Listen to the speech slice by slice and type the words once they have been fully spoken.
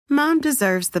Mom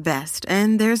deserves the best,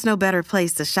 and there's no better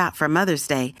place to shop for Mother's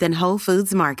Day than Whole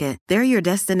Foods Market. They're your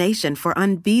destination for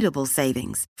unbeatable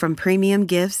savings, from premium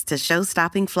gifts to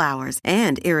show-stopping flowers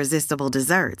and irresistible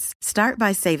desserts. Start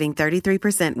by saving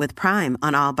 33% with Prime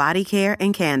on all body care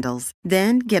and candles.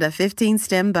 Then get a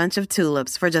 15-stem bunch of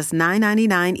tulips for just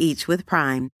 $9.99 each with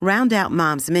Prime. Round out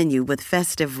Mom's menu with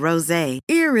festive rosé,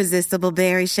 irresistible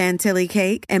berry chantilly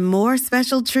cake, and more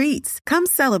special treats. Come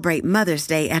celebrate Mother's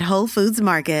Day at Whole Foods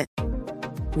Market.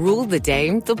 Rule the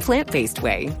day the plant-based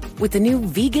way with the new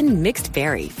vegan mixed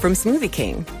berry from Smoothie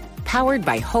King. Powered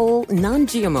by whole,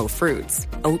 non-GMO fruits,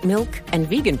 oat milk, and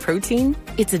vegan protein,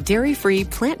 it's a dairy-free,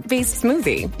 plant-based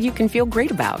smoothie you can feel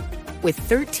great about. With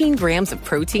 13 grams of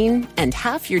protein and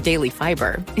half your daily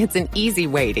fiber, it's an easy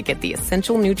way to get the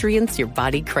essential nutrients your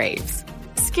body craves.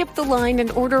 Skip the line and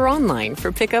order online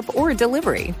for pickup or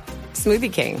delivery.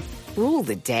 Smoothie King. Rule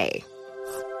the day.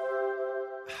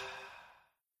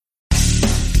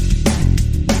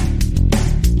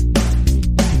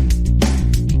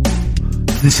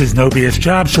 This is No BS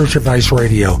Job Search Advice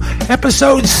Radio,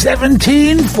 episode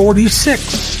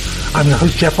 1746. I'm your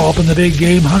host, Jeff Altman, the Big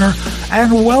Game Hunter,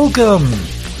 and welcome.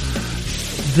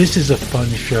 This is a fun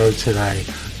show today.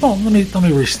 Well, let me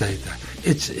restate that.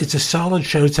 It's a solid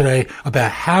show today about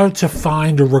how to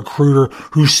find a recruiter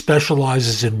who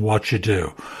specializes in what you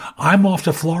do. I'm off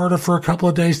to Florida for a couple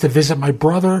of days to visit my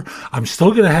brother. I'm still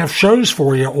going to have shows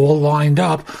for you all lined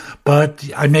up, but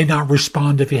I may not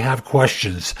respond if you have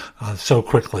questions so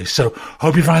quickly. So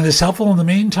hope you find this helpful in the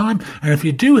meantime. And if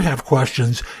you do have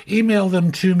questions, email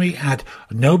them to me at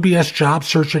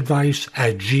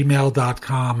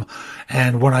nobsjobsearchadvice@gmail.com.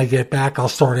 And when I get back, I'll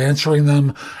start answering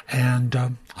them.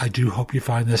 And I do hope you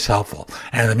find this helpful.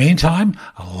 And in the meantime,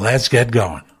 let's get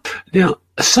going. Now,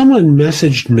 someone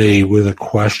messaged me with a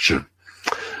question.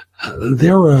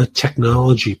 They're a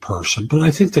technology person, but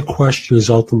I think the question is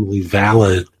ultimately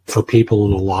valid for people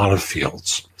in a lot of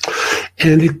fields.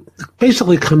 And it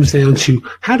basically comes down to,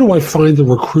 how do I find the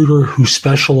recruiter who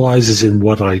specializes in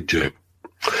what I do?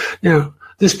 Now,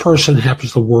 this person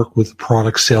happens to work with the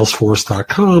product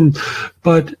Salesforce.com,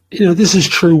 but, this is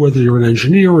true whether you're an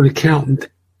engineer, an accountant,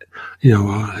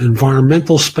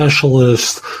 environmental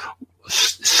specialist,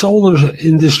 solar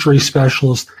industry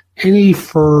specialist, any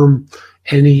firm,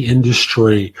 any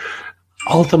industry.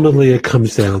 Ultimately, it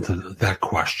comes down to that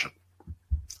question.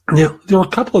 Now, there are a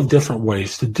couple of different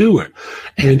ways to do it,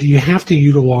 and you have to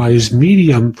utilize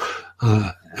media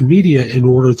in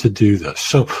order to do this.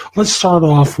 So let's start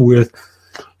off with,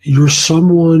 you're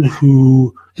someone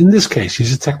who, in this case,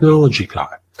 he's a technology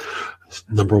guy.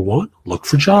 Number one, look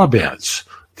for job ads.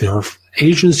 There are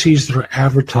agencies that are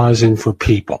advertising for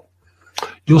people.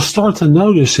 You'll start to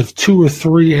notice if 2 or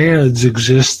 3 ads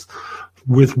exist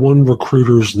with one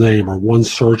recruiter's name or one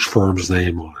search firm's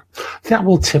name on it. That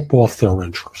will tip off their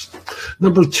interest.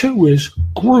 Number 2 is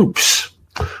groups.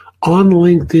 On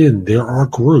LinkedIn, there are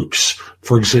groups.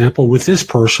 For example, with this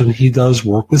person, he does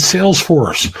work with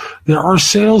Salesforce. There are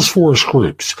Salesforce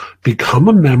groups. Become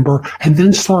a member and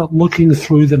then start looking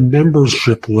through the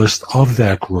membership list of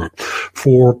that group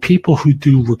for people who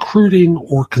do recruiting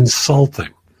or consulting.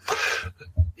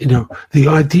 The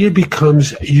idea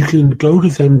becomes you can go to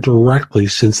them directly,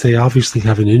 since they obviously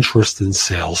have an interest in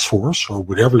Salesforce or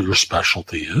whatever your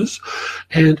specialty is,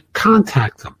 and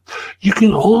contact them. You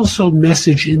can also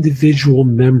message individual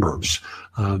members.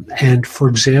 And for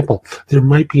example, there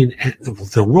will be an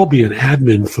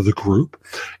admin for the group,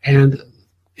 and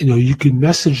you can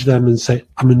message them and say,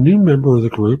 I'm a new member of the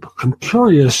group. I'm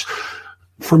curious,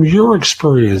 from your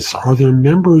experience, are there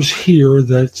members here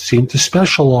that seem to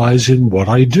specialize in what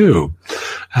I do?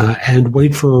 And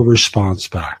wait for a response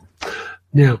back.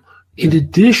 Now, in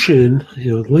addition,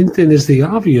 LinkedIn is the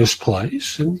obvious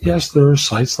place. And yes, there are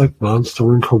sites like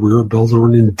Monster and Career Builder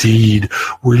and Indeed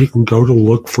where you can go to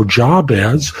look for job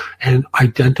ads and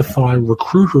identify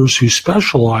recruiters who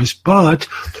specialize, but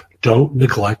don't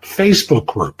neglect Facebook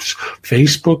groups.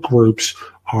 Facebook groups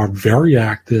are very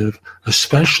active,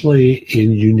 especially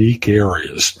in unique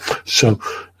areas. So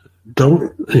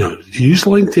don't, use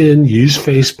LinkedIn, use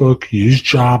Facebook, use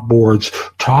job boards,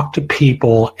 talk to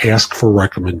people, ask for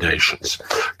recommendations.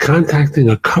 Contacting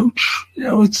a coach,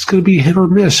 it's going to be hit or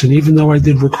miss. And even though I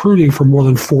did recruiting for more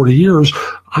than 40 years,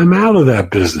 I'm out of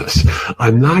that business.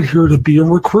 I'm not here to be a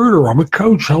recruiter. I'm a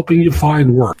coach helping you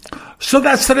find work. So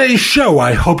that's today's show.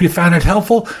 I hope you found it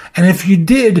helpful. And if you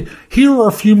did, here are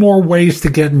a few more ways to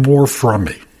get more from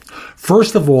me.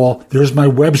 First of all, there's my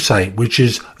website, which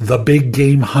is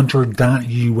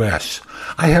thebiggamehunter.us.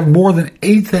 I have more than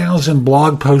 8,000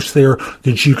 blog posts there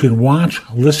that you can watch,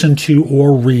 listen to,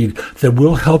 or read that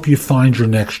will help you find your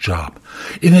next job.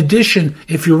 In addition,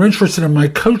 if you're interested in my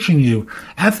coaching you,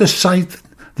 at the site,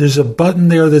 there's a button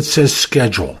there that says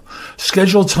schedule.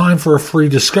 Schedule time for a free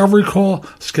discovery call.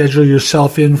 Schedule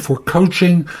yourself in for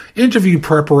coaching, interview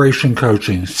preparation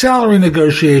coaching, salary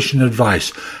negotiation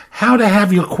advice, how to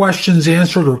have your questions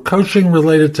answered, or coaching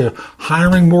related to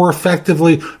hiring more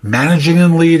effectively, managing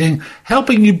and leading,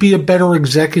 helping you be a better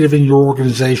executive in your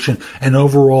organization, and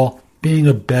overall being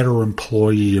a better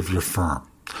employee of your firm.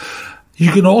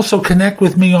 You can also connect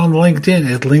with me on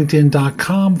LinkedIn at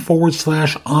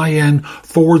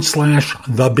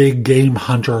linkedin.com/IN/The Big Game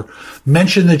Hunter.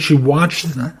 Mention that you watched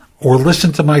or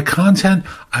listened to my content.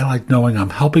 I like knowing I'm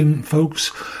helping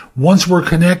folks. Once we're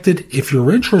connected, if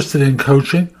you're interested in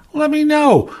coaching, let me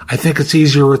know. I think it's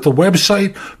easier at the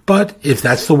website, but if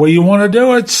that's the way you want to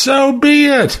do it, so be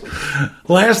it.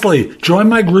 Lastly, join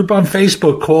my group on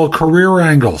Facebook called Career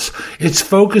Angles. It's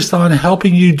focused on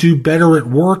helping you do better at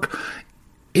work.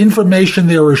 Information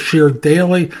there is shared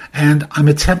daily, and I'm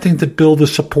attempting to build a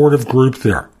supportive group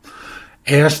there.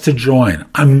 Ask to join.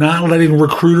 I'm not letting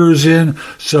recruiters in,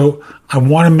 so I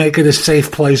want to make it a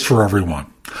safe place for everyone.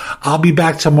 I'll be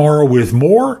back tomorrow with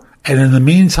more, and in the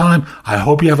meantime, I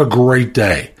hope you have a great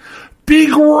day. Be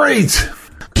great!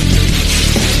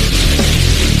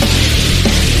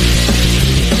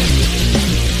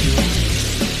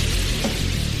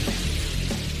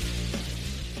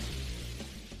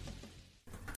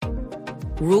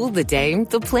 Rule the day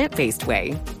the plant-based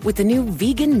way with the new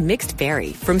vegan mixed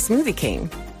berry from Smoothie King.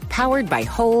 Powered by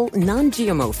whole,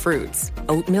 non-GMO fruits,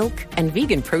 oat milk, and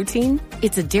vegan protein,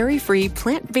 it's a dairy-free,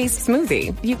 plant-based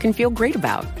smoothie you can feel great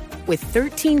about. With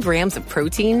 13 grams of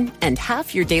protein and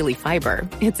half your daily fiber,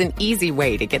 it's an easy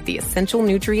way to get the essential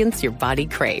nutrients your body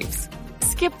craves.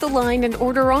 Skip the line and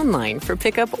order online for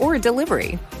pickup or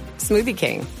delivery. Smoothie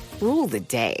King. Rule the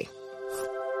day.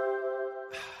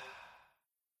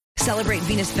 Celebrate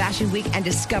Venus Fashion Week and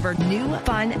discover new,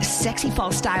 fun, sexy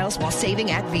fall styles while saving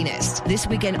at Venus. This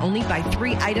weekend, only buy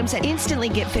 3 items and instantly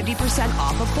get 50%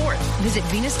 off a 4th. Visit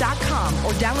Venus.com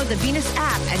or download the Venus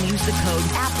app and use the code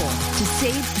APPLE to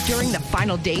save during the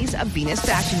final days of Venus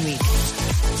Fashion Week.